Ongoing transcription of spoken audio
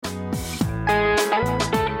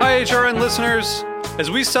HRN listeners.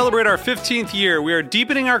 As we celebrate our 15th year, we are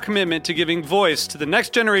deepening our commitment to giving voice to the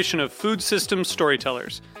next generation of food systems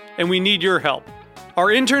storytellers, and we need your help. Our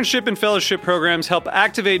internship and fellowship programs help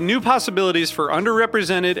activate new possibilities for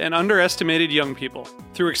underrepresented and underestimated young people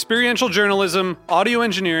through experiential journalism, audio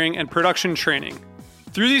engineering, and production training.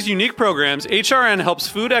 Through these unique programs, HRN helps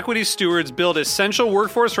food equity stewards build essential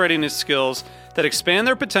workforce readiness skills that expand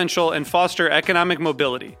their potential and foster economic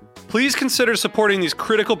mobility. Please consider supporting these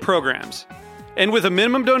critical programs. And with a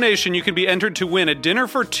minimum donation, you can be entered to win a dinner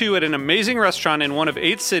for two at an amazing restaurant in one of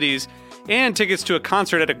 8 cities and tickets to a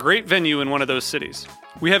concert at a great venue in one of those cities.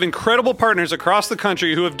 We have incredible partners across the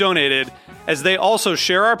country who have donated, as they also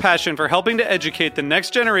share our passion for helping to educate the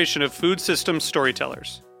next generation of food systems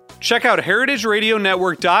storytellers. Check out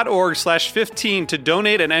heritageradionetwork.org/15 to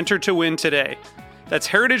donate and enter to win today. That's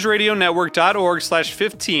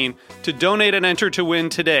heritageradionetwork.org/15 to donate and enter to win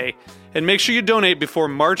today. And make sure you donate before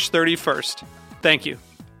March 31st. Thank you.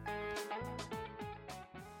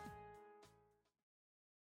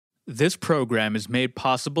 This program is made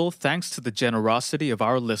possible thanks to the generosity of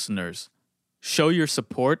our listeners. Show your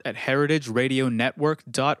support at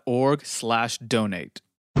heritageradionetwork.org/donate.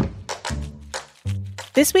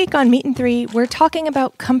 This week on Meat and Three, we're talking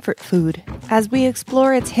about comfort food as we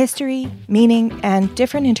explore its history, meaning, and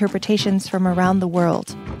different interpretations from around the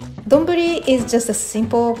world. Donburi is just a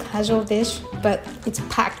simple, casual dish, but it's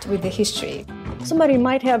packed with the history. Somebody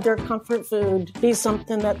might have their comfort food be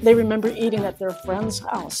something that they remember eating at their friend's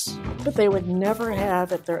house, but they would never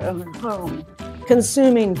have at their own home.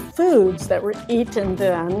 Consuming foods that were eaten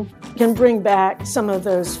then can bring back some of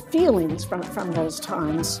those feelings from those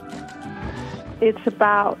times. It's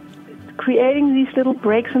about creating these little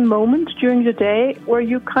breaks and moments during the day where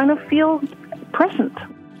you kind of feel present.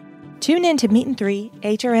 Tune in to Meat and Three,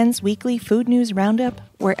 HRN's weekly food news roundup,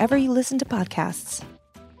 wherever you listen to podcasts.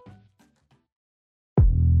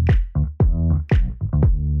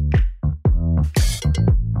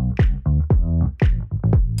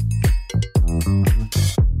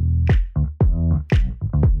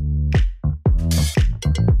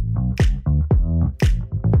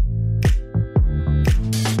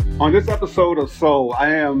 On this episode of Soul, I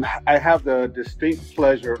have the distinct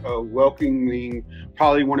pleasure of welcoming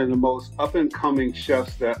probably one of the most up-and-coming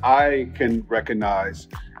chefs that I can recognize.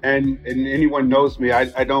 And anyone knows me,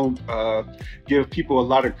 I don't give people a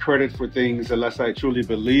lot of credit for things unless I truly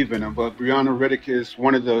believe in them. But Briana Riddock is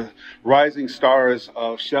one of the rising stars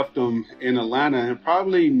of chefdom in Atlanta and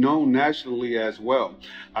probably known nationally as well.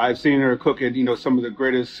 I've seen her cook at some of the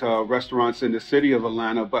greatest restaurants in the city of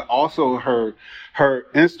Atlanta, but also her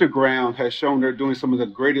Instagram has shown her doing some of the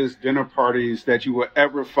greatest dinner parties that you will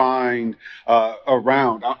ever find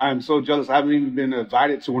around. I'm so jealous. I haven't even been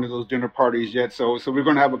invited to one of those dinner parties yet. So we're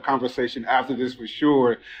going to have a conversation after this for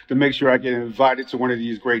sure to make sure I get invited to one of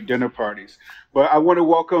these great dinner parties. But I want to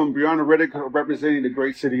welcome Briana Riddock, representing the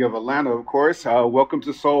great city of Atlanta, of course. Welcome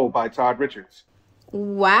to Soul by Todd Richards.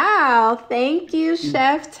 Wow. Thank you,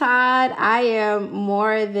 Chef Todd. I am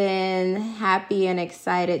more than happy and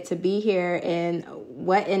excited to be here, and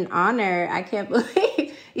what an honor. I can't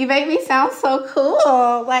believe you make me sound so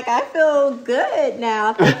cool. Like, I feel good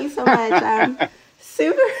now. Thank you so much. I'm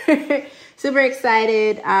super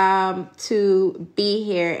excited to be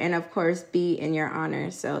here and, of course, be in your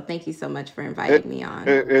honor. So thank you so much for inviting me on.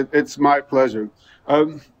 It's my pleasure.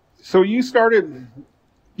 So you started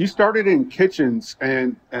in kitchens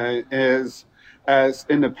and as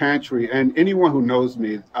in the pantry. And anyone who knows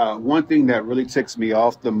me, one thing that really ticks me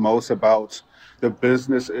off the most about the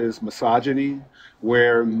business is misogyny,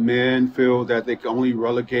 where men feel that they can only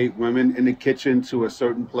relegate women in the kitchen to a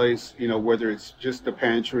certain place, whether it's just the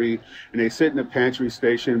pantry, and they sit in the pantry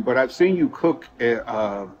station. But I've seen you cook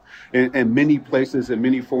in many places, in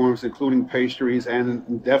many forms, including pastries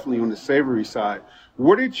and definitely on the savory side.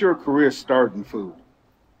 Where did your career start in food?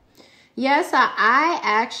 Yes, I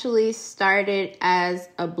actually started as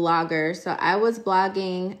a blogger. So I was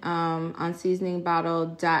blogging on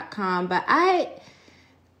seasoningbottle.com, but I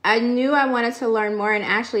knew I wanted to learn more. And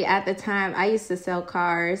actually at the time I used to sell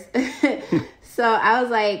cars. So I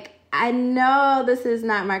was like, I know this is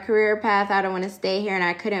not my career path. I don't want to stay here. And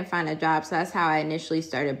I couldn't find a job. So that's how I initially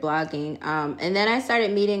started blogging. And then I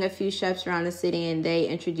started meeting a few chefs around the city, and they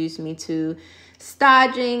introduced me to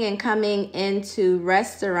staging and coming into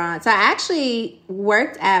restaurants. I actually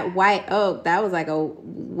worked at White Oak. That was like a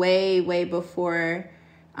way before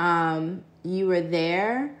you were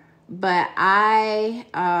there. But I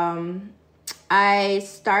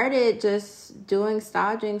started just doing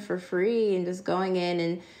staging for free and just going in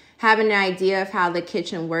and having an idea of how the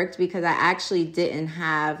kitchen worked, because I actually didn't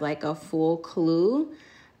have like a full clue.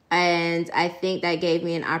 And I think that gave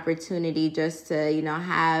me an opportunity just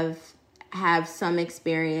to, have some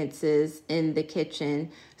experiences in the kitchen.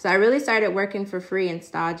 So I really started working for free and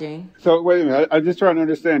staging. So wait a minute, I'm just trying to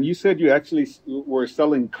understand. You said you actually were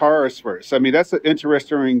selling cars first. I mean, that's an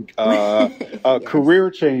interesting Yes. career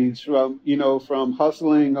change from from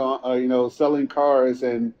hustling, selling cars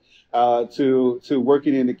and to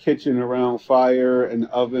working in the kitchen around fire and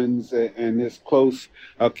ovens and this close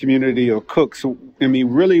community of cooks. I mean,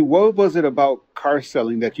 really, what was it about car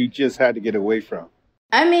selling that you just had to get away from?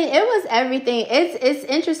 I mean, it was everything. It's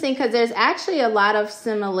interesting because there's actually a lot of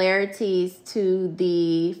similarities to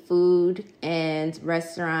the food and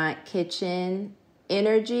restaurant kitchen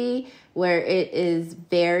energy, where it is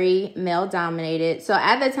very male dominated. So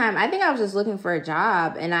at the time, I think I was just looking for a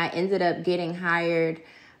job, and I ended up getting hired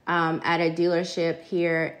at a dealership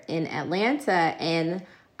here in Atlanta, and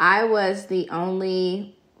I was the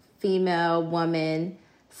only female woman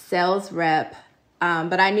sales rep.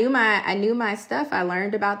 But I knew my stuff. I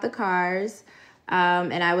learned about the cars,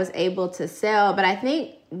 and I was able to sell. But I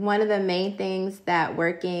think one of the main things that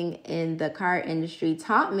working in the car industry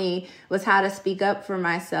taught me was how to speak up for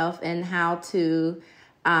myself and how to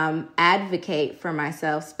advocate for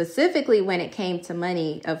myself, specifically when it came to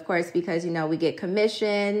money, of course, because, we get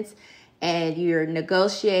commissions and you're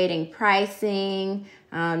negotiating pricing.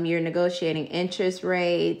 You're negotiating interest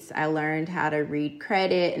rates. I learned how to read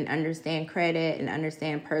credit and understand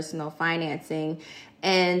personal financing.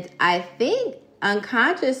 And I think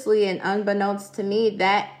unconsciously and unbeknownst to me,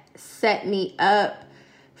 that set me up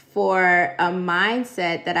for a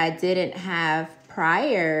mindset that I didn't have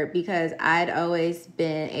prior, because I'd always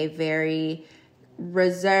been a very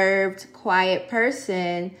reserved, quiet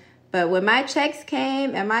person. But when my checks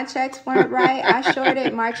came and my checks weren't right, I sure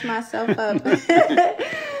did march myself up to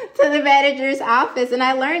the manager's office. And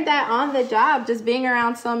I learned that on the job, just being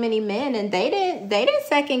around so many men. And they didn't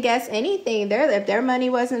second guess anything. If their money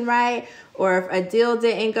wasn't right or if a deal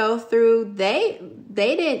didn't go through, they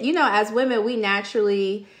didn't, as women, we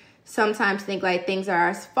naturally sometimes think like things are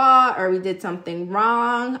our fault or we did something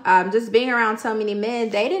wrong. Just being around so many men,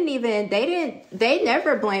 they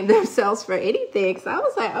never blamed themselves for anything. So I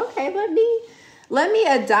was like, okay, let me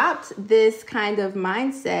adopt this kind of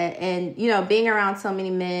mindset. And, being around so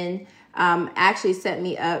many men actually set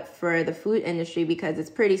me up for the food industry, because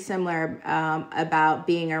it's pretty similar about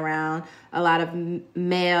being around a lot of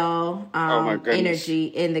male energy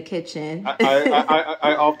in the kitchen.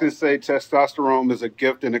 I often say testosterone is a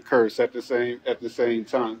gift and a curse at the same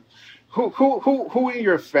time. Who in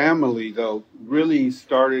your family though really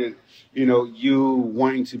started you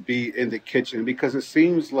wanting to be in the kitchen? Because it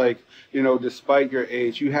seems like despite your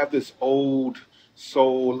age, you have this old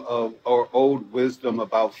soul or old wisdom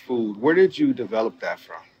about food. Where did you develop that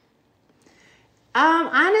from?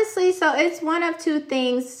 Honestly, so it's one of two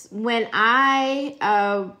things. When I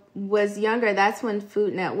was younger, that's when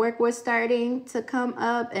Food Network was starting to come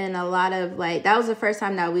up, and a lot of that was the first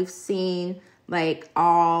time that we've seen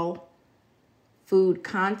all food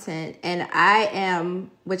content. And I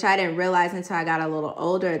am, which I didn't realize until I got a little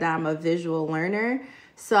older, that I'm a visual learner.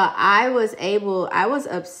 So I was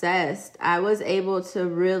obsessed. I was able to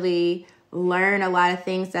really learn a lot of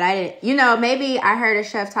things that I didn't, maybe I heard a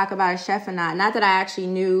chef talk about a chef or not. Not that I actually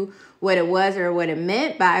knew what it was or what it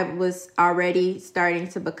meant, but I was already starting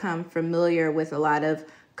to become familiar with a lot of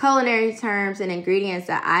culinary terms and ingredients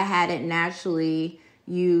that I hadn't naturally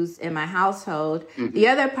used in my household. Mm-hmm. The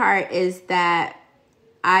other part is that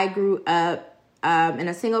I grew up in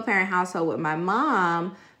a single parent household with my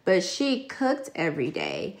mom, but she cooked every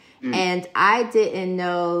day. Mm. And I didn't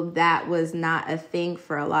know that was not a thing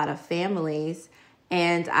for a lot of families.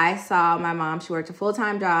 And I saw my mom, she worked a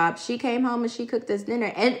full-time job. She came home and she cooked us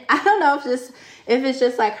dinner. And I don't know if it's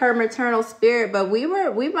just like her maternal spirit, but we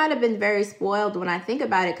might have been very spoiled when I think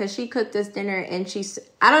about it, because she cooked us dinner. And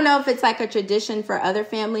I don't know if it's like a tradition for other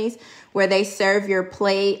families where they serve your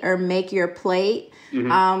plate or make your plate.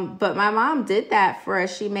 Mm-hmm. But my mom did that for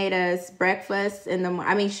us. She made us breakfast in the morning.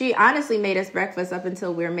 I mean, she honestly made us breakfast up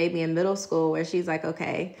until we were maybe in middle school, where she's like,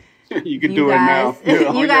 okay, you can do it now.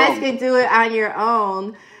 You guys can do it on your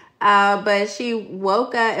own. But she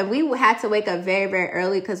woke up, and we had to wake up very, very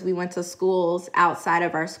early because we went to schools outside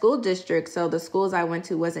of our school district. So the schools I went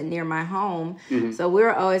to wasn't near my home. Mm-hmm. So we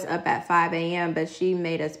were always up at 5 a.m. But she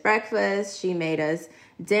made us breakfast. She made us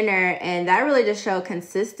dinner. And that really just showed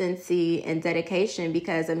consistency and dedication,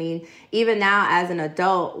 because, I mean, even now as an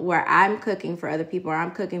adult where I'm cooking for other people or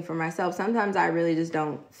I'm cooking for myself, sometimes I really just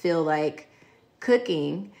don't feel like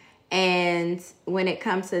cooking. And when it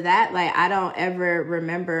comes to that, I don't ever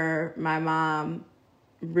remember my mom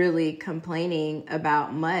really complaining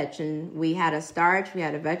about much. And we had a starch, we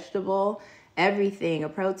had a vegetable, everything, a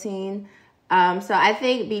protein. So I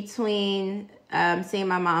think between seeing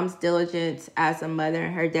my mom's diligence as a mother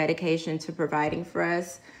and her dedication to providing for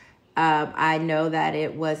us, I know that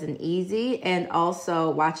it wasn't easy. And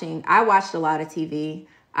also I watched a lot of TV.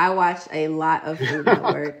 I watched a lot of Food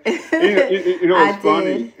Network. It's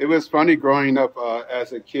funny. It was funny growing up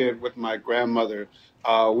as a kid with my grandmother.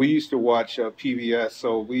 We used to watch PBS,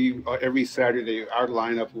 so we every Saturday our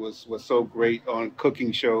lineup was so great on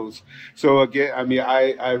cooking shows. So again, I mean,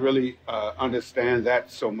 I really understand that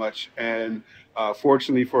so much, and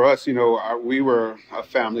fortunately for us, we were a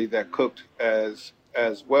family that cooked as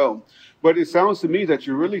well. But it sounds to me that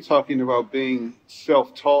you're really talking about being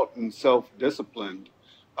self-taught and self-disciplined.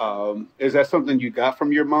 Is that something you got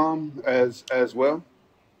from your mom as well?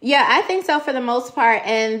 Yeah, I think so for the most part.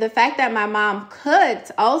 And the fact that my mom cooked,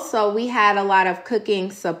 also, we had a lot of cooking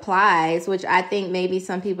supplies, which I think maybe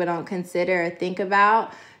some people don't consider or think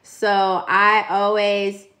about. So I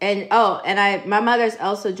always, my mother's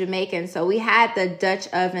also Jamaican. So we had the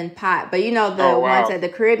Dutch oven pot, but ones that the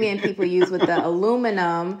Caribbean people use with the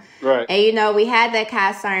aluminum. Right. And, we had the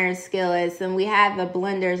cast iron skillets, and we had the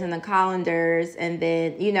blenders and the colanders, and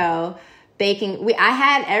then, baking. I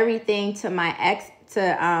had everything to my access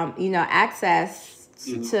to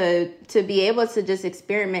be able to just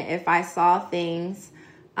experiment if I saw things.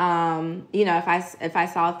 If I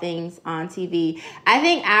saw things on TV. I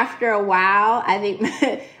think after a while,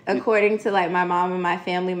 according to like my mom and my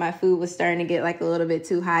family, my food was starting to get like a little bit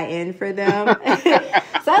too high end for them. So I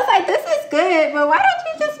was like, this is good, but why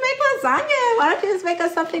don't you just make lasagna? Why don't you just make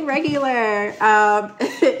us something regular?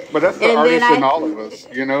 But that's the artist in all of us,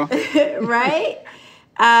 right?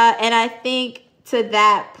 And I think to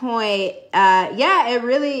that point,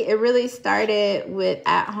 it really started with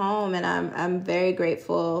at home, and I'm very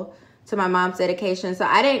grateful to my mom's dedication. So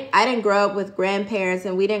I didn't grow up with grandparents,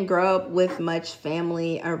 and we didn't grow up with much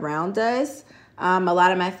family around us. A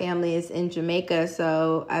lot of my family is in Jamaica,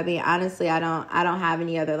 so I mean, honestly, I don't have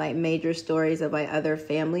any other like major stories of like other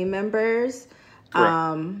family members.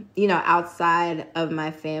 Outside of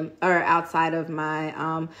my outside of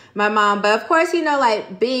my my mom. But of course,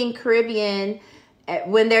 like being Caribbean,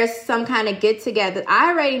 when there's some kind of get together,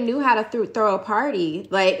 I already knew how to throw a party.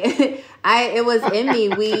 Like it was in me.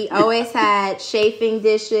 We always had chafing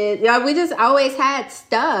dishes. We just always had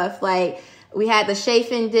stuff. Like we had the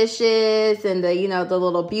chafing dishes and the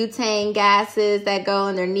little butane gases that go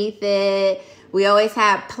underneath it. We always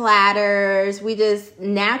had platters. We just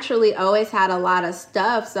naturally always had a lot of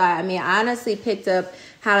stuff. So, I mean, I honestly picked up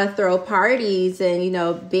how to throw parties and,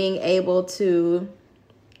 being able to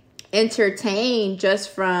entertain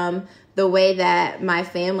just from the way that my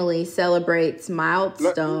family celebrates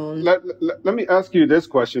milestones. Let me ask you this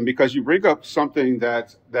question, because you bring up something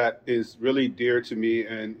that is really dear to me,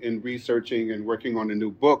 and in researching and working on a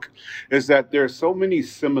new book, is that there are so many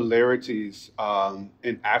similarities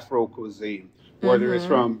in Afro cuisine. Whether it's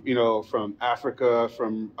from Africa,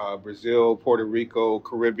 from Brazil, Puerto Rico,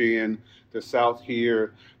 Caribbean, the South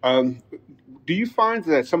here. Do you find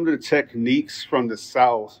that some of the techniques from the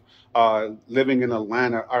South, living in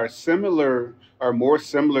Atlanta, are more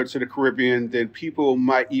similar to the Caribbean than people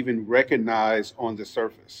might even recognize on the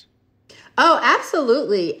surface? Oh,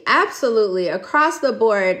 absolutely. Absolutely. Across the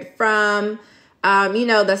board, from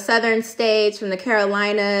the southern states, from the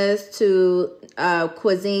Carolinas to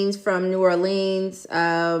cuisines from New Orleans,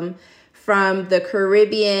 from the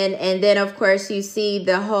Caribbean, and then of course you see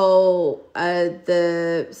the whole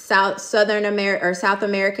the South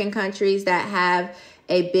American countries that have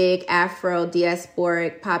a big Afro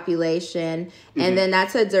diasporic population, and then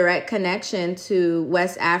that's a direct connection to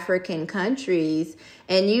West African countries.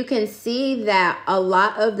 And you can see that a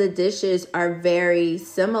lot of the dishes are very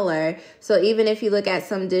similar. So even if you look at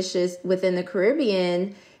some dishes within the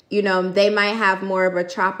Caribbean, they might have more of a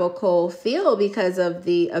tropical feel because of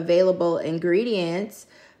the available ingredients,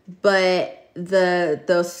 but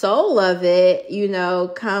the soul of it,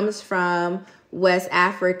 comes from West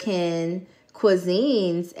African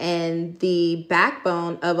cuisines and the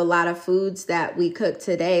backbone of a lot of foods that we cook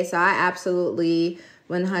today. So I absolutely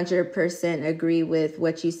 100% agree with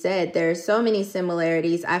what you said. There are so many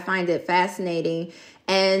similarities. I find it fascinating.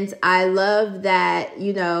 And I love that,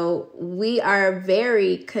 we are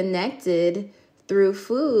very connected through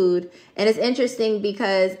food. And it's interesting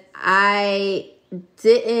because I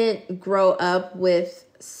didn't grow up with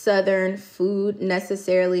Southern food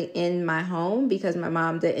necessarily in my home because my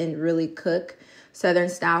mom didn't really cook Southern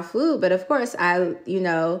style food. But of course,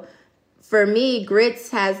 for me,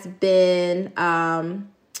 grits has been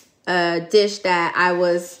a dish that I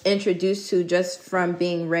was introduced to just from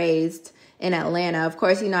being raised in Atlanta. Of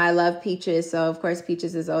course, I love peaches, so of course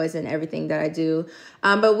peaches is always in everything that I do.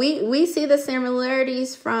 But we see the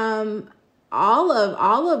similarities from all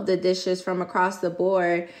of the dishes from across the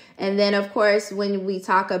board. And then of course, when we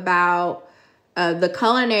talk about the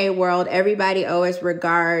culinary world, everybody always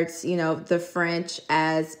regards, the French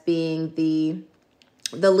as being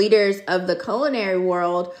the leaders of the culinary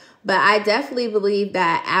world. But I definitely believe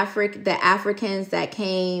that the Africans that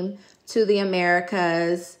came to the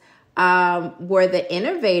Americas were the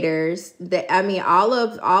innovators.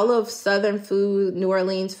 All of Southern food, New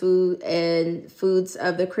Orleans food, and foods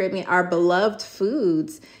of the Caribbean are beloved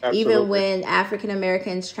foods. Absolutely. Even when African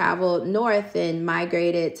Americans traveled north and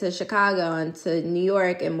migrated to Chicago and to New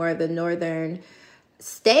York and more of the northern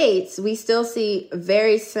states, we still see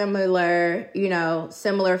very similar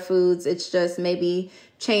foods. It's just maybe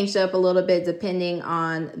changed up a little bit depending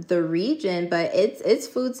on the region, but it's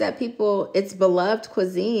foods that it's beloved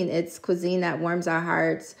cuisine. It's cuisine that warms our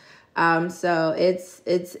hearts. So it's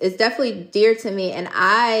definitely dear to me. And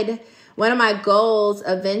one of my goals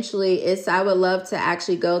eventually is I would love to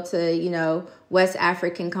actually go to, West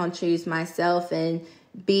African countries myself and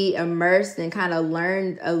be immersed and kind of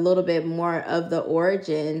learn a little bit more of the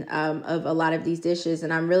origin of a lot of these dishes.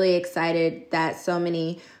 And I'm really excited that so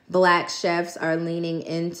many Black chefs are leaning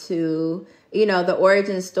into, the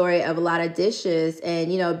origin story of a lot of dishes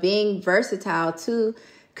and, being versatile to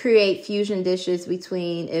create fusion dishes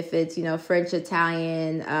between, if it's, French,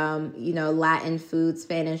 Italian, Latin food,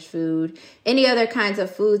 Spanish food, any other kinds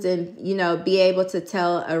of foods, and, be able to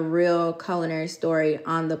tell a real culinary story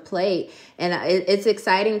on the plate. And it's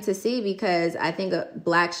exciting to see because I think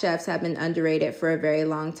Black chefs have been underrated for a very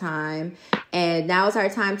long time. And now is our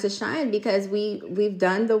time to shine because we've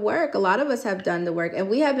done the work. A lot of us have done the work, and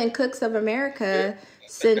we have been cooks of America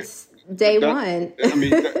since day one. I'm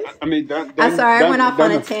sorry, I went off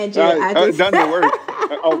on a tangent. Done the work.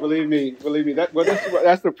 Oh, believe me.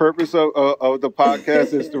 That's the purpose of the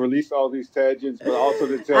podcast, is to release all these tangents, but also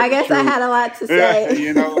to tell. I guess I had a lot to say.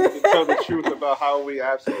 To tell the truth about how we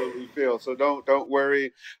absolutely feel. So don't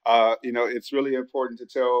worry. It's really important to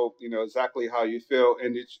tell exactly how you feel,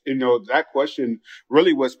 and it's that question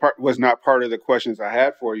really was not part of the questions I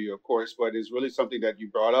had for you, of course, but it's really something that you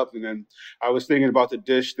brought up, and then I was thinking about the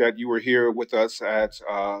dish that you were here with us at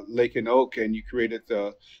Lake and Oak, and you created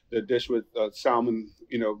the dish with salmon,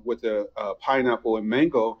 with the pineapple and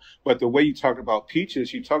mango. But the way you talked about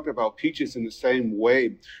peaches in the same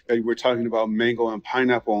way that you were talking about mango and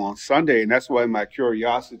pineapple on Sunday, and that's why my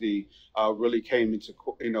curiosity really came into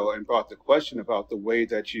and brought the question about the way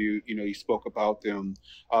that you spoke about them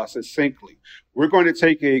succinctly. We're going to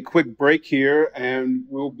take a quick break here, and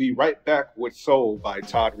we'll be right back with Soul by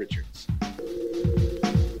Todd Richards.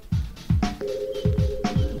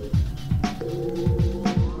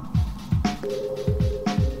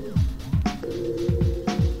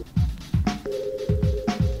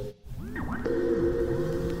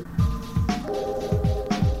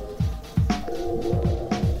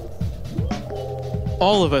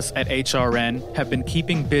 All of us at HRN have been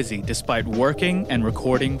keeping busy despite working and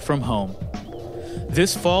recording from home.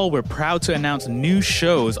 This fall, we're proud to announce new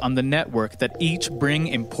shows on the network that each bring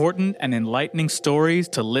important and enlightening stories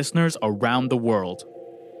to listeners around the world.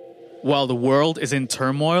 While the world is in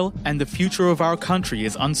turmoil and the future of our country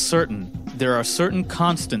is uncertain, there are certain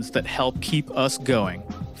constants that help keep us going.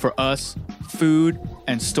 For us, food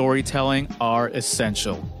and storytelling are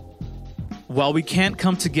essential. While we can't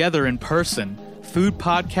come together in person, food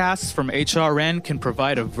podcasts from HRN can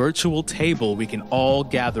provide a virtual table we can all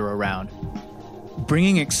gather around.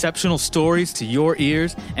 Bringing exceptional stories to your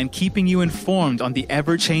ears and keeping you informed on the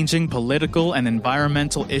ever-changing political and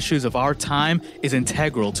environmental issues of our time is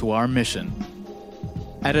integral to our mission.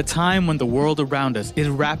 At a time when the world around us is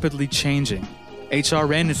rapidly changing,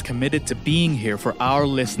 HRN is committed to being here for our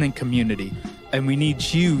listening community, and we need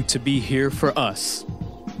you to be here for us.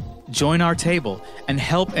 Join our table and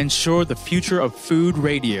help ensure the future of food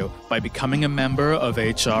radio by becoming a member of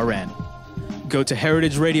HRN. Go to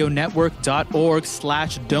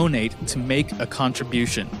heritageradionetwork.org/donate to make a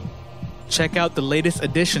contribution. Check out the latest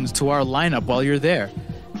additions to our lineup while you're there.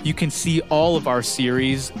 You can see all of our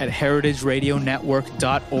series at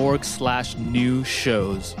heritageradionetwork.org/new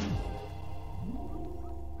shows.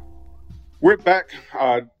 We're back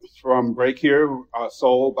from break here,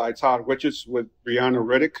 Soul by Todd Richards with Briana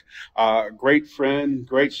Riddock, great friend,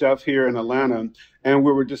 great chef here in Atlanta. And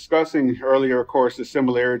we were discussing earlier, of course, the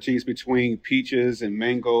similarities between peaches and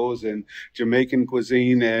mangoes and Jamaican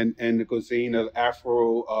cuisine and the cuisine of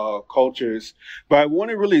Afro cultures. But I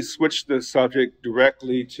want to really switch the subject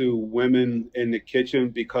directly to women in the kitchen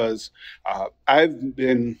because I've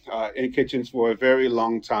been in kitchens for a very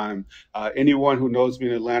long time. Anyone who knows me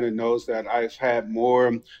in Atlanta knows that I've had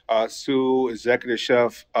more Sioux executive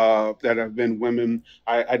chef that have been women.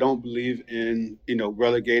 I don't believe in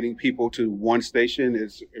relegating people to one station.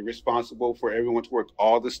 It's irresponsible for everyone to work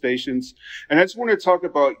all the stations. And I just want to talk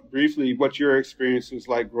about briefly what your experience was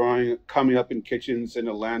like coming up in kitchens in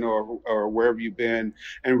Atlanta or wherever you've been,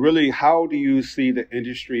 and really how do you see the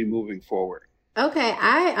industry moving forward? Okay,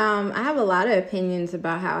 I have a lot of opinions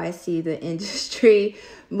about how I see the industry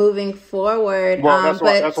moving forward. Well,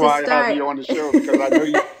 that's why I have you on the show, because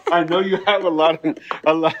I know you have a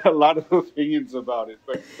lot of opinions about it.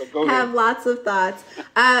 But go ahead. I have lots of thoughts.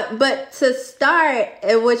 But to start,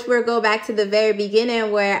 which we'll go back to the very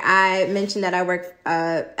beginning where I mentioned that I worked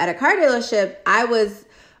at a car dealership, I was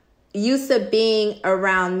used to being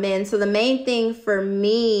around men. So the main thing for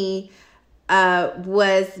me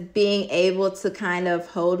was being able to kind of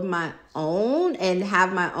hold my own and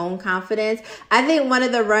have my own confidence. I think one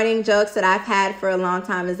of the running jokes that I've had for a long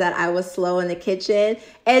time is that I was slow in the kitchen.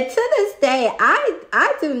 And to this day,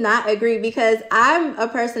 I do not agree, because I'm a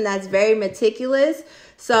person that's very meticulous.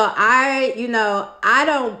 So not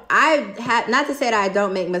to say that I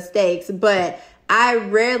don't make mistakes, but I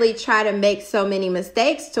rarely try to make so many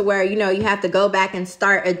mistakes to where, you have to go back and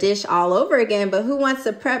start a dish all over again. But who wants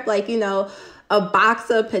to prep a box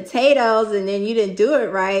of potatoes and then you didn't do it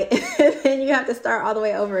right and then you have to start all the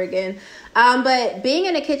way over again. But being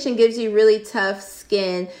in the kitchen gives you really tough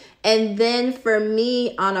skin. And then for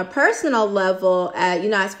me, on a personal level,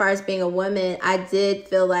 as far as being a woman, I did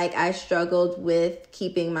feel like I struggled with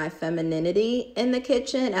keeping my femininity in the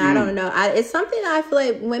kitchen. And I don't know, it's something that I feel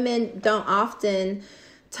like women don't often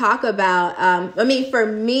talk about. For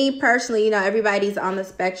me personally, everybody's on the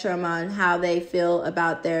spectrum on how they feel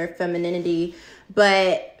about their femininity.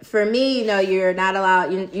 But for me, you're not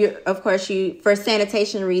allowed, you of course, for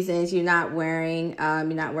sanitation reasons, you're not wearing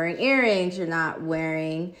earrings, you're not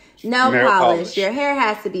wearing nail polish. Your hair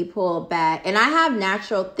has to be pulled back. And I have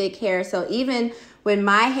natural thick hair. So even when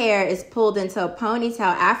my hair is pulled into a ponytail,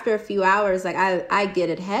 after a few hours, like I get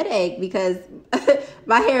a headache because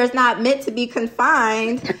my hair is not meant to be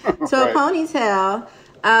confined to a ponytail.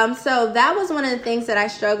 So that was one of the things that I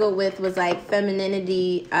struggled with, was like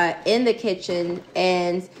femininity in the kitchen,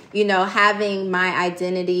 and having my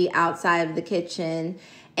identity outside of the kitchen,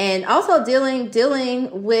 and also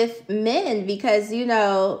dealing with men, because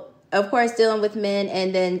of course, dealing with men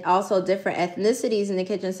and then also different ethnicities in the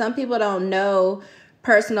kitchen. Some people don't know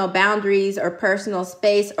personal boundaries or personal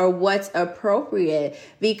space or what's appropriate,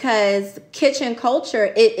 because kitchen culture,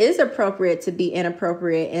 it is appropriate to be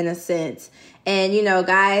inappropriate in a sense. And,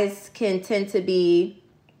 guys can tend to be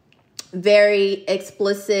very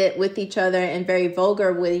explicit with each other and very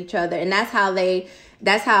vulgar with each other. And that's how,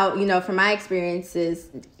 from my experiences,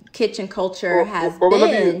 kitchen culture has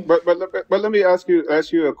been. But let me ask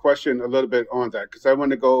you a question a little bit on that, because I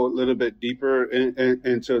want to go a little bit deeper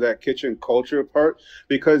into that kitchen culture part,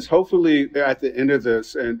 because hopefully at the end of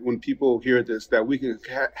this, and when people hear this, that we can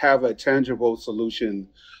have a tangible solution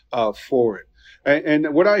for it.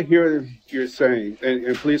 And what I hear you're saying,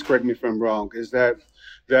 and please correct me if I'm wrong, is that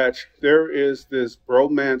there is this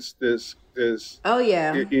bromance, this oh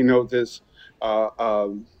yeah, this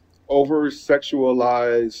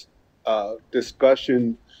over-sexualized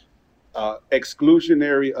discussion,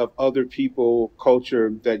 exclusionary of other people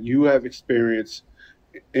culture that you have experienced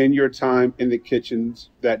in your time in the kitchens,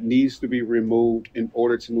 that needs to be removed in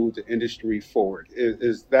order to move the industry forward.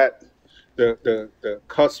 Is that the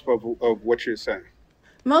cusp of what you're saying?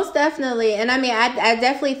 Most definitely. And I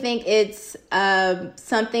definitely think it's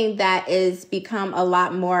something that is become a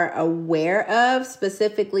lot more aware of,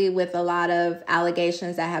 specifically with a lot of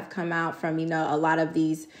allegations that have come out from, a lot of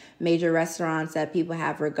these major restaurants that people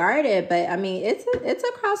have regarded. But it's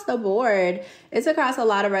across the board. It's across a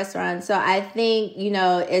lot of restaurants. So I think,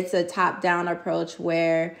 it's a top-down approach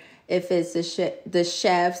where if it's the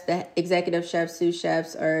chefs, the executive chefs, sous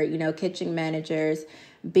chefs, or, kitchen managers,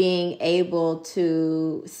 being able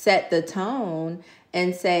to set the tone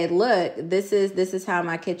and say, look, this is how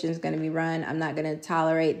my kitchen's going to be run. I'm not going to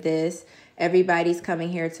tolerate this. Everybody's coming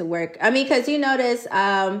here to work. Because you notice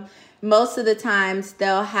most of the times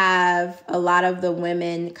they'll have a lot of the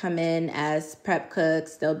women come in as prep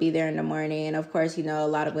cooks. They'll be there in the morning. And of course, a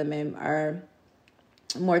lot of women are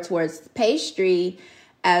more towards pastry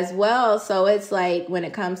as well. So it's like when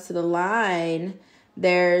it comes to the line,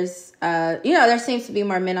 there's, there seems to be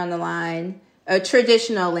more men on the line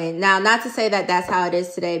traditionally. Now, not to say that that's how it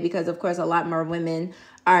is today, because of course a lot more women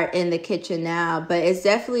are in the kitchen now, but it's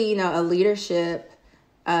definitely, a leadership,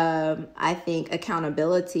 I think,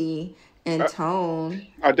 accountability and tone.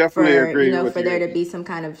 I definitely agree with you. For there to be some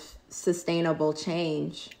kind of sustainable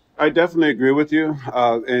change. I definitely agree with you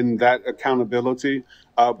in that accountability.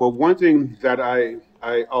 But one thing that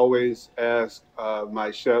I always ask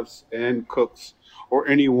my chefs and cooks or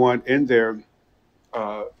anyone in there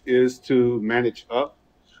is to manage up.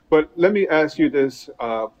 But let me ask you this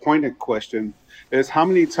pointed question: is how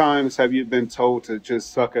many times have you been told to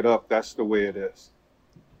just suck it up? That's the way it is.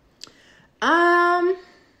 I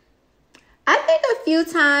think a few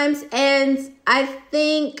times, and I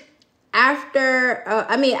think after,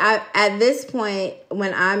 at this point,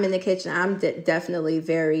 when I'm in the kitchen, I'm definitely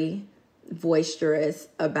very boisterous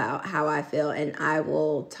about how I feel, and I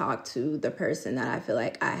will talk to the person that I feel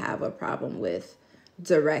like I have a problem with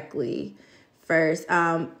directly first.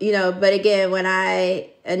 But again, when I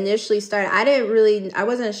initially started, I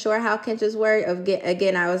wasn't sure how kitchens work.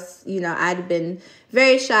 Again, I was, I'd been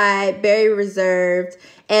very shy, very reserved,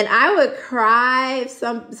 and I would cry if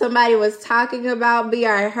somebody was talking about me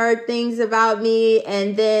or I heard things about me,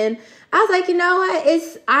 and then I was like, you know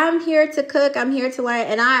what? I'm here to cook. I'm here to learn,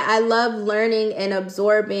 and I love learning and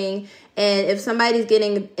absorbing. And if somebody's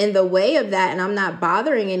getting in the way of that and I'm not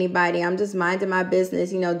bothering anybody, I'm just minding my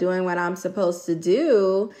business, doing what I'm supposed to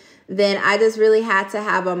do, then I just really had to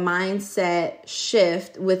have a mindset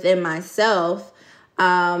shift within myself.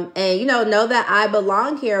 And, know that I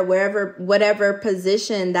belong here whatever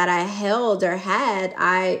position that I held or had,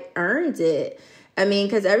 I earned it.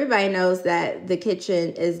 Because everybody knows that the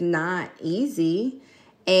kitchen is not easy,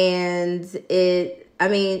 and it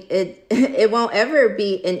won't ever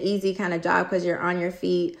be an easy kind of job because you're on your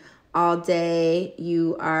feet all day.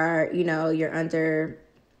 You are, you're under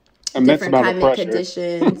different climate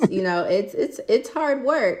conditions. It's hard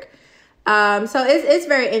work. So it's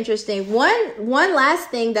very interesting. One last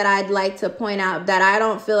thing that I'd like to point out that I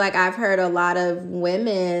don't feel like I've heard a lot of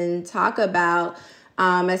women talk about,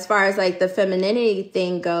 as far as like the femininity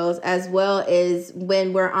thing goes, as well as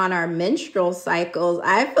when we're on our menstrual cycles.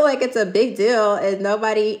 I feel like it's a big deal and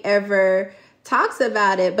nobody ever talks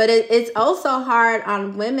about it. But it's also hard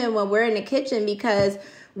on women when we're in the kitchen because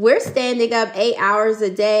we're standing up 8 hours a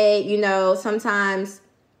day, sometimes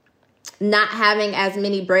not having as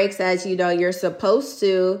many breaks as, you're supposed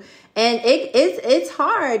to. And it's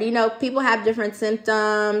hard. People have different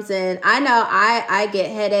symptoms, and I know I get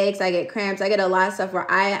headaches, I get cramps, I get a lot of stuff where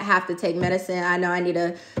I have to take medicine. I know I need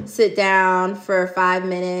to sit down for 5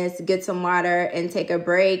 minutes, get some water, and take a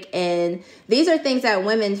break. And these are things that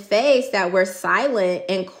women face that we're silent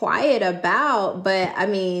and quiet about. But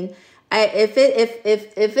if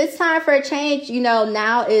it's time for a change,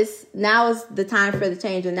 now is the time for the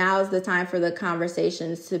change, and now is the time for the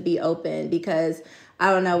conversations to be open, because I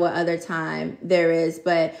don't know what other time there is.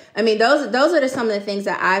 But those are some of the things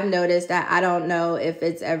that I've noticed that I don't know if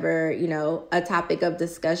it's ever, a topic of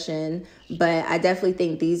discussion, but I definitely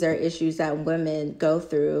think these are issues that women go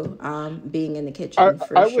through, being in the kitchen.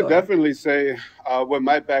 I would definitely say, with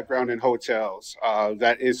my background in hotels,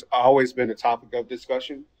 that is always been a topic of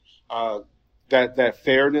discussion. That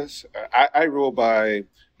fairness, I rule by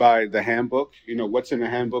the handbook. What's in the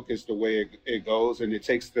handbook is the way it goes, and it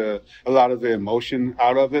takes a lot of the emotion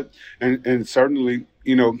out of it. And certainly,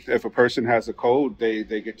 if a person has a cold, they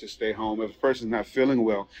get to stay home. If a person's not feeling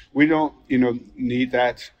well, we don't, need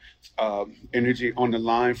that energy on the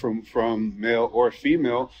line from male or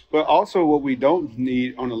female. But also what we don't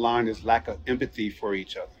need on the line is lack of empathy for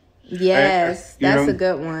each other. Yes, that's a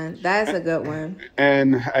good one. That's a good one.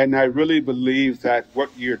 And I really believe that what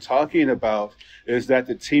you're talking about is that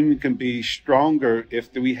the team can be stronger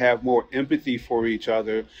if we have more empathy for each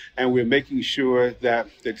other, and we're making sure that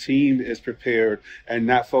the team is prepared and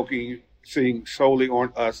not focusing solely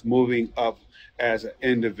on us moving up as an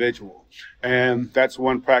individual. And that's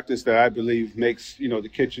one practice that I believe makes, the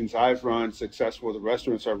kitchens I've run successful, the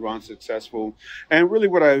restaurants I've run successful, and really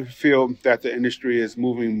what I feel that the industry is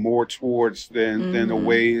moving more towards than a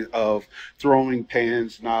way of throwing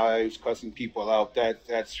pans, knives, cussing people out.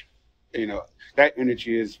 That's that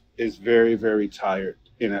energy is very, very tired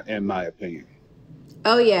in my opinion.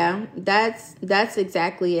 Oh yeah, that's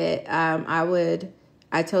exactly it.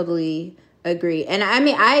 I totally agree.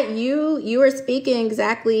 And you were speaking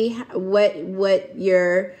exactly what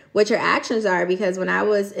your actions are, because when I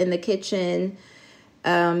was in the kitchen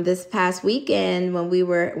this past weekend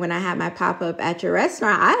when I had my pop-up at your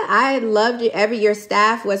restaurant, I loved it. Your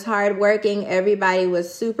staff was hardworking. Everybody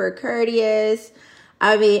was super courteous.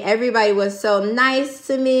 I mean, everybody was so nice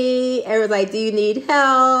to me. It was like, do you need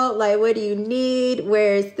help? Like, what do you need?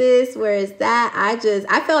 Where is this? Where is that?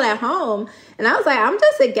 I felt at home. And I was like, I'm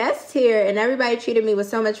just a guest here. And everybody treated me with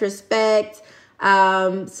so much respect.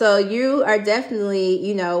 So you are definitely,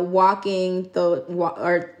 you know, walking the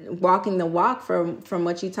walk from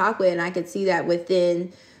what you talk with. And I could see that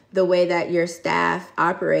within the way that your staff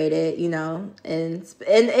operated, you know, and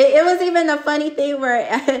it was even a funny thing where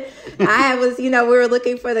I was, you know, we were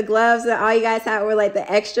looking for the gloves and all you guys had were like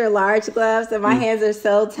the extra large gloves and my hands are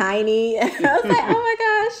so tiny. I was like,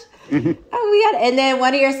 oh my gosh. And then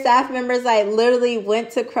one of your staff members like literally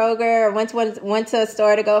went to Kroger or went to a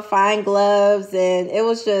store to go find gloves, and it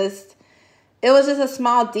was just a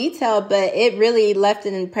small detail, but it really left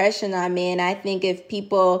an impression on me. And I think if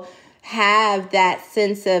people have that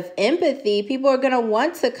sense of empathy, people are going to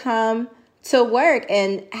want to come to work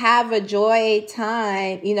and have a joy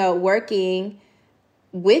time, you know, working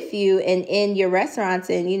with you and in your restaurants.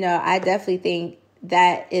 And, you know, I definitely think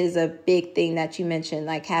that is a big thing that you mentioned,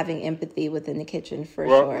 like having empathy within the kitchen for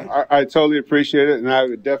sure. I totally appreciate it. And I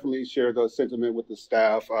would definitely share those sentiment with the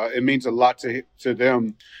staff. It means a lot to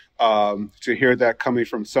them to hear that coming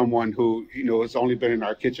from someone who, you know, has only been in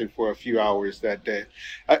our kitchen for a few hours that day.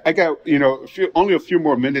 I got, you know, only a few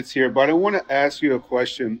more minutes here, but I want to ask you a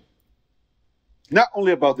question, not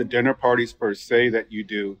only about the dinner parties per se that you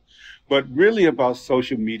do, but really about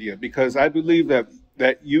social media, because I believe that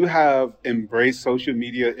you have embraced social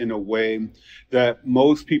media in a way that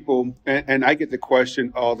most people, and I get the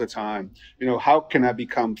question all the time, you know, how can I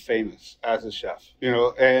become famous as a chef? You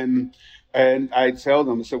know, and I tell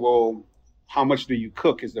them, I say, well, how much do you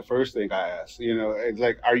cook is the first thing I ask. You know, it's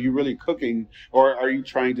like, are you really cooking or are you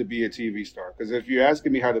trying to be a TV star? Because if you're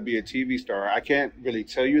asking me how to be a TV star, I can't really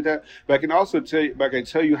tell you that. But I can also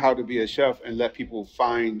tell you how to be a chef and let people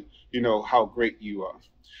find, you know, how great you are.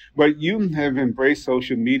 But you have embraced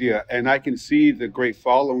social media, and I can see the great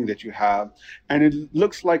following that you have. And it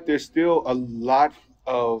looks like there's still a lot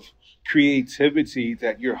of creativity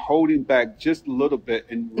that you're holding back just a little bit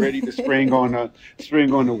and ready to spring on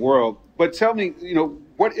the world. But tell me, you know,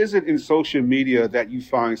 what is it in social media that you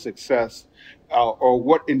find success, or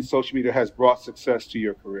what in social media has brought success to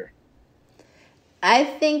your career? I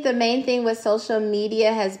think the main thing with social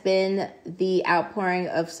media has been the outpouring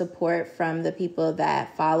of support from the people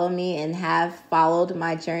that follow me and have followed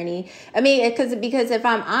my journey. I mean, because if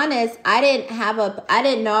I'm honest, I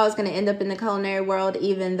didn't know I was going to end up in the culinary world,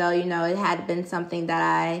 even though, you know, it had been something that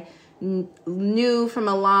I knew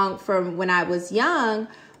from when I was young.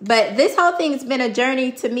 But this whole thing's been a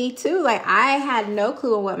journey to me too. Like, I had no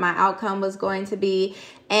clue what my outcome was going to be.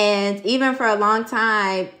 And even for a long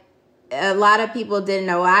time, a lot of people didn't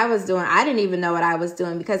know what I was doing. I didn't even know what I was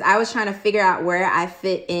doing because I was trying to figure out where I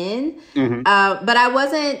fit in. Mm-hmm. But I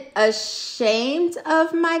wasn't ashamed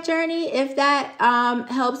of my journey, if that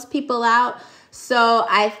helps people out. So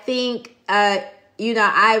I think, you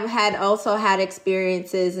know, I had also had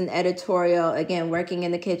experiences in editorial, again, working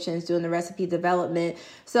in the kitchens, doing the recipe development.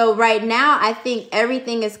 So right now, I think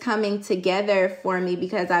everything is coming together for me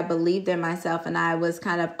because I believed in myself and I was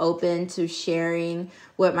kind of open to sharing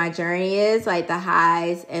what my journey is, like the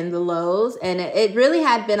highs and the lows. And it really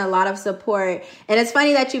had been a lot of support. And it's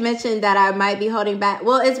funny that you mentioned that I might be holding back.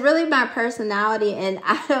 Well, it's really my personality. And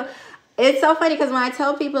it's so funny because when I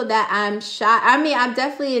tell people that I'm shy, I mean, I'm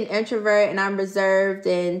definitely an introvert and I'm reserved.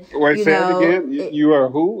 And wait, say it again. You are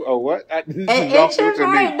who or what? An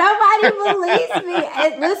introvert. Nobody believes me.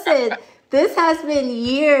 And listen, this has been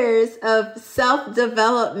years of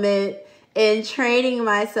self-development and training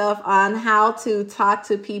myself on how to talk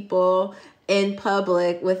to people in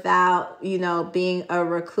public without, you know, being a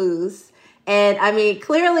recluse. And I mean,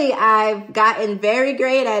 clearly I've gotten very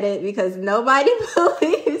great at it because nobody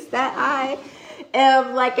believes that I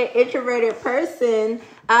am like an introverted person.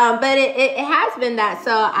 But it has been that.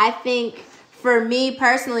 So I think for me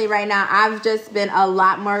personally right now, I've just been a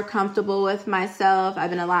lot more comfortable with myself. I've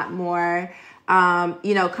been a lot more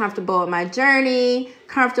you know, comfortable with my journey,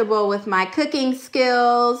 comfortable with my cooking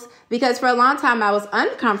skills, because for a long time I was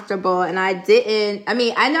uncomfortable and I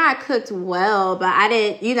know I cooked well, but I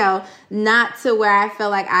didn't, you know, not to where I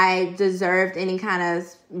felt like I deserved any kind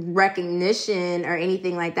of recognition or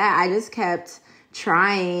anything like that. I just kept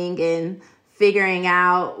trying and figuring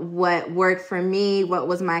out what worked for me, what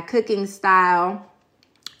was my cooking style.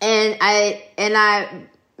 And I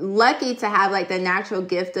lucky to have like the natural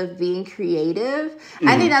gift of being creative. Mm-hmm.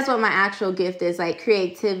 I think that's what my actual gift is, like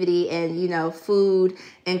creativity, and, you know, food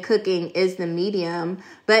and cooking is the medium.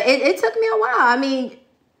 But it took me a while. I mean,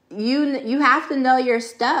 you have to know your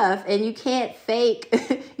stuff, and you can't fake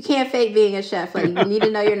being a chef. Like, you need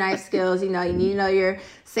to know your knife skills, you need to know your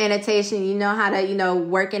sanitation, how to,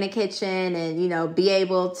 work in a kitchen and, be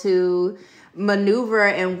able to maneuver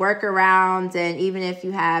and work around. And even if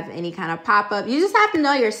you have any kind of pop-up, you just have to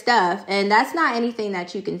know your stuff. And that's not anything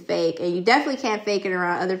that you can fake. And you definitely can't fake it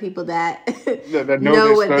around other people that, that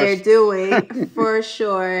know what they're doing, for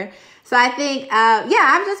sure. So I think,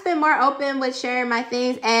 I've just been more open with sharing my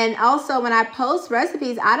things. And also when I post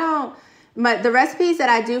recipes, the recipes that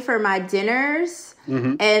I do for my dinners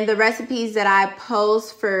and the recipes that I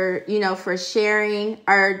post for, for sharing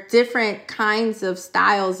are different kinds of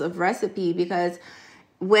styles of recipe, because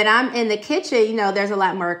when I'm in the kitchen, there's a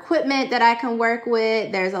lot more equipment that I can work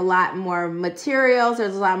with. There's a lot more materials.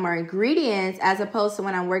 There's a lot more ingredients, as opposed to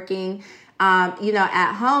when I'm working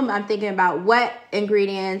at home. I'm thinking about what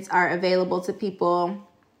ingredients are available to people.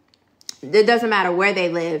 It doesn't matter where they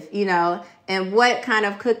live, and what kind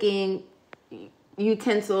of cooking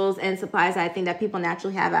utensils and supplies I think that people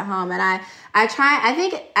naturally have at home. And I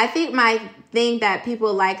think my thing that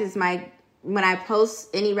people like is when I post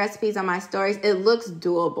any recipes on my stories, it looks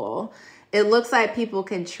doable. It looks like people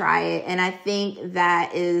can try it. And I think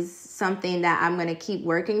that is something that I'm going to keep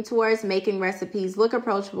working towards, making recipes look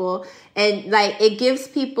approachable. And it gives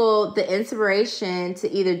people the inspiration to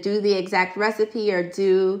either do the exact recipe or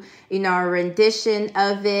do, a rendition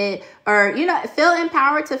of it, or, feel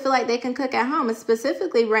empowered to feel like they can cook at home. And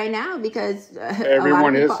specifically right now, because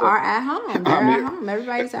everyone a lot of people are at home. They're at home.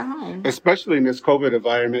 Everybody's at home. Especially in this COVID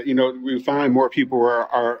environment, we find more people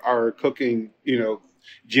are cooking,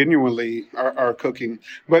 genuinely are cooking.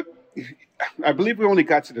 But I believe we only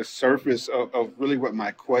got to the surface of really what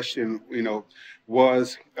my question,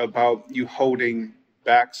 was about you holding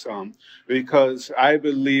back some, because I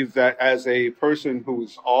believe that as a person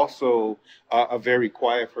who's also a very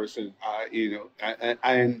quiet person,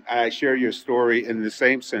 and I share your story in the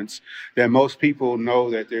same sense that most people know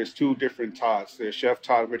that there's two different Todds. There's Chef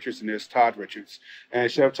Todd Richards and there's Todd Richards.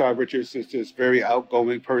 And Chef Todd Richards is this very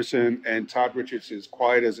outgoing person, and Todd Richards is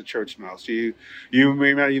quiet as a church mouse. You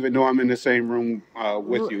may not even know I'm in the same room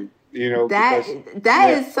with you. That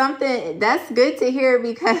is something that's good to hear,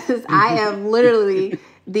 because I am literally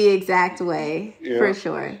the exact way, for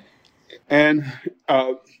sure. And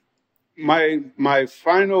my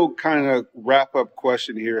final kind of wrap up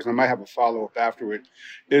question here is, I might have a follow up afterward,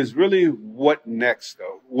 is really what next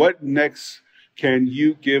though? What next can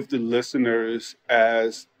you give the listeners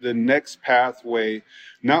as the next pathway,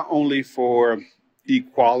 not only for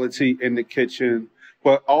equality in the kitchen,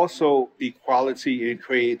 but also equality and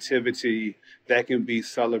creativity that can be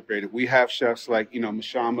celebrated? We have chefs like,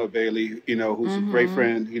 Mashama Bailey, who's a great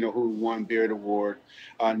friend, who won Beard Award,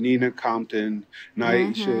 Nina Compton,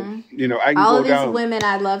 Naisha, I can all go of these down. Women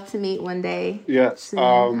I'd love to meet one day. Yes. Soon,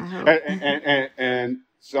 I hope. And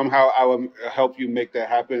somehow I will help you make that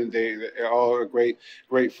happen. They're all great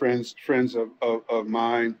friends of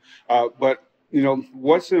mine. But,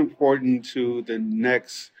 what's important to the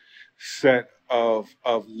next set of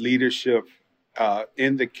leadership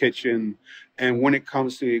in the kitchen, and when it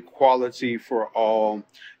comes to equality for all,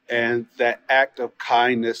 and that act of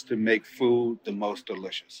kindness to make food the most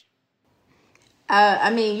delicious?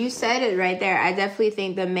 You said it right there. I definitely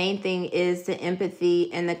think the main thing is the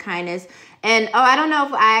empathy and the kindness. And, I don't know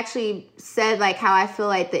if I actually said how I feel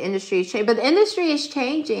like the industry is changing, but the industry is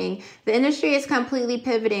changing. The industry is completely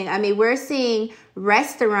pivoting. We're seeing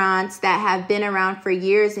restaurants that have been around for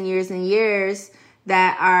years and years and years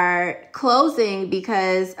that are closing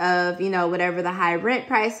because of, whatever the high rent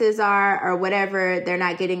prices are, or whatever, they're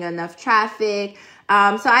not getting enough traffic.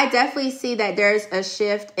 So I definitely see that there's a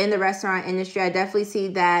shift in the restaurant industry. I definitely see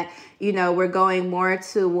that, we're going more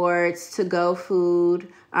towards to-go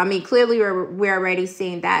food. Clearly we're already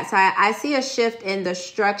seeing that. So I see a shift in the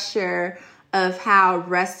structure of how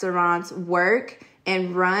restaurants work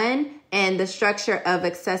and run, and the structure of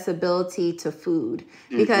accessibility to food.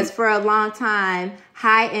 Because for a long time,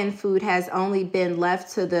 high-end food has only been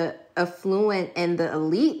left to the affluent and the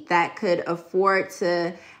elite that could afford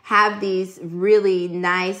to have these really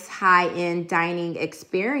nice high-end dining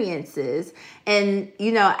experiences. And,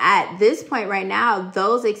 at this point right now,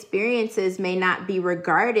 those experiences may not be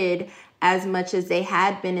regarded as much as they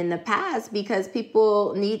had been in the past, because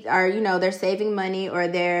people they're saving money, or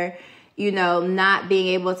they're, not being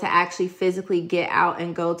able to actually physically get out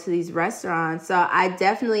and go to these restaurants. So I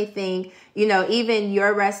definitely think, even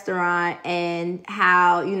your restaurant and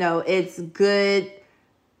how, it's good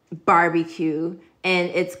barbecue and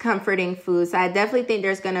it's comforting food. So I definitely think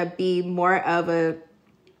there's going to be more of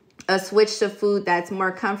a a switch to food that's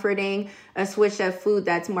more comforting, a switch to food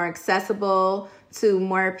that's more accessible to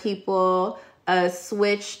more people, a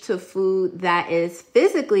switch to food that is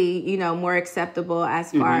physically, more acceptable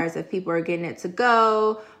as far as if people are getting it to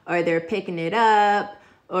go or they're picking it up,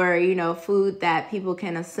 or, food that people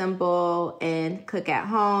can assemble and cook at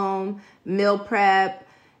home, meal prep,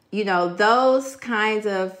 those kinds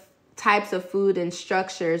of types of food and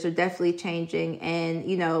structures are definitely changing. And,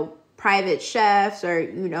 private chefs or,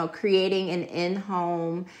 creating an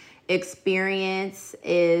in-home experience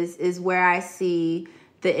is where I see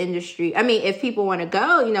the industry. I mean, if people want to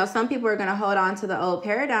go, some people are going to hold on to the old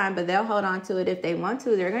paradigm, but they'll hold on to it if they want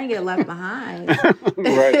to. They're going to get left behind.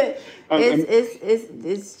 Right.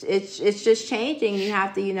 It's just changing. You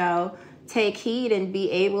have to, take heed and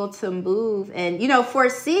be able to move and,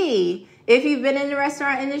 foresee. If you've been in the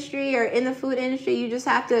restaurant industry or in the food industry, you just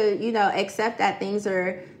have to, accept that things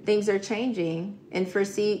are changing and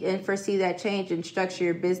foresee that change and structure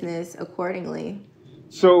your business accordingly.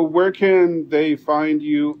 So where can they find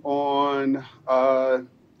you on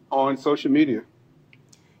social media?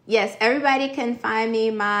 Yes, everybody can find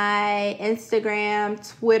me. My Instagram,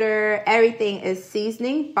 Twitter, everything is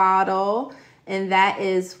Seasoning Bottle, and that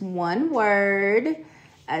is one word.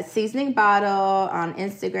 Seasoning Bottle on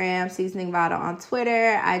Instagram, Seasoning Bottle on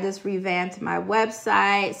Twitter. I just revamped my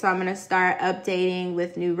website, so I'm going to start updating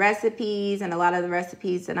with new recipes and a lot of the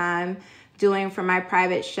recipes that I'm doing for my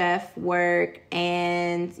private chef work.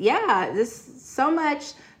 And yeah, just so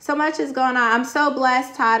much is going on. I'm so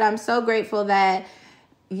blessed, Todd. I'm so grateful that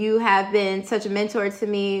you have been such a mentor to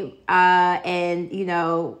me, and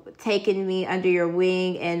taken me under your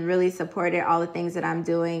wing and really supported all the things that I'm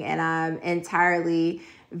doing. And I'm entirely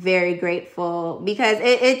very grateful because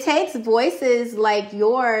it takes voices like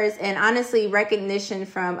yours and honestly recognition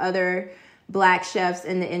from other Black chefs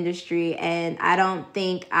in the industry. And I don't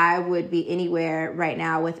think I would be anywhere right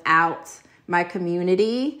now without my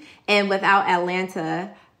community and without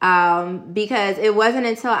Atlanta, because it wasn't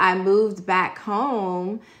until I moved back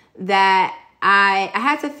home that I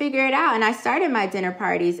had to figure it out. And I started my dinner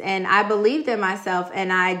parties and I believed in myself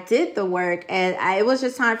and I did the work, and it was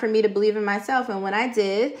just time for me to believe in myself. And when I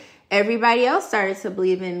did, everybody else started to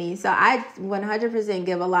believe in me. So I 100%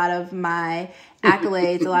 give a lot of my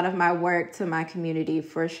accolades, a lot of my work to my community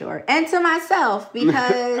for sure. And to myself,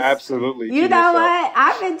 because absolutely. You know what?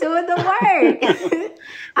 I've been doing the work.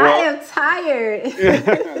 I am tired.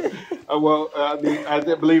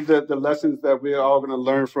 I believe that the lessons that we're all going to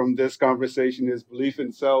learn from this conversation is belief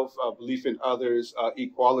in self, belief in others,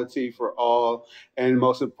 equality for all, and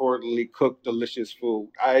most importantly, cook delicious food.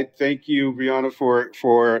 I thank you, Briana, for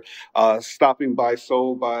stopping by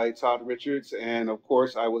Soul by Todd Richards. And of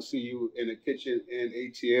course, I will see you in the kitchen in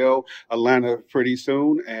ATL, Atlanta pretty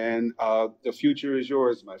soon. And the future is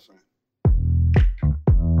yours, my friend.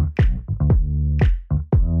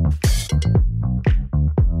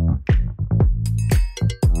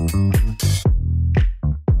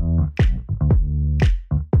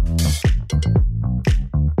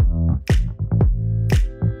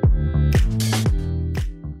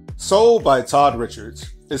 Soul by Todd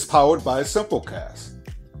Richards is powered by Simplecast.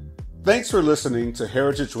 Thanks for listening to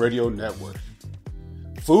Heritage Radio Network,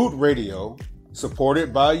 food radio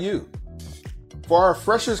supported by you. For our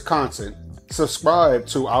freshest content, subscribe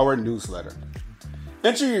to our newsletter.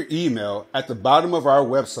 Enter your email at the bottom of our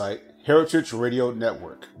website,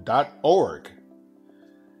 heritageradionetwork.org.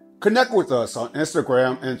 Connect with us on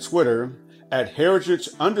Instagram and Twitter at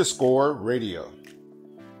heritage_radio.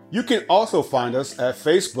 You can also find us at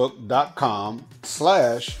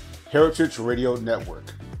facebook.com/Heritage Radio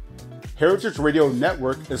Network. Heritage Radio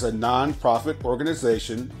Network is a non-profit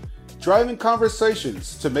organization driving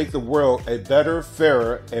conversations to make the world a better,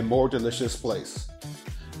 fairer, and more delicious place.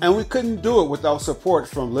 And we couldn't do it without support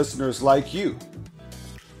from listeners like you.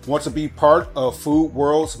 Want to be part of Food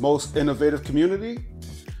World's most innovative community?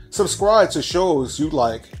 Subscribe to shows you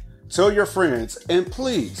like, tell your friends, and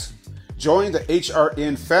please join the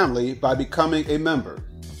HRN family by becoming a member.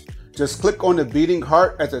 Just click on the beating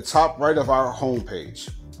heart at the top right of our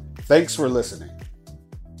homepage. Thanks for listening.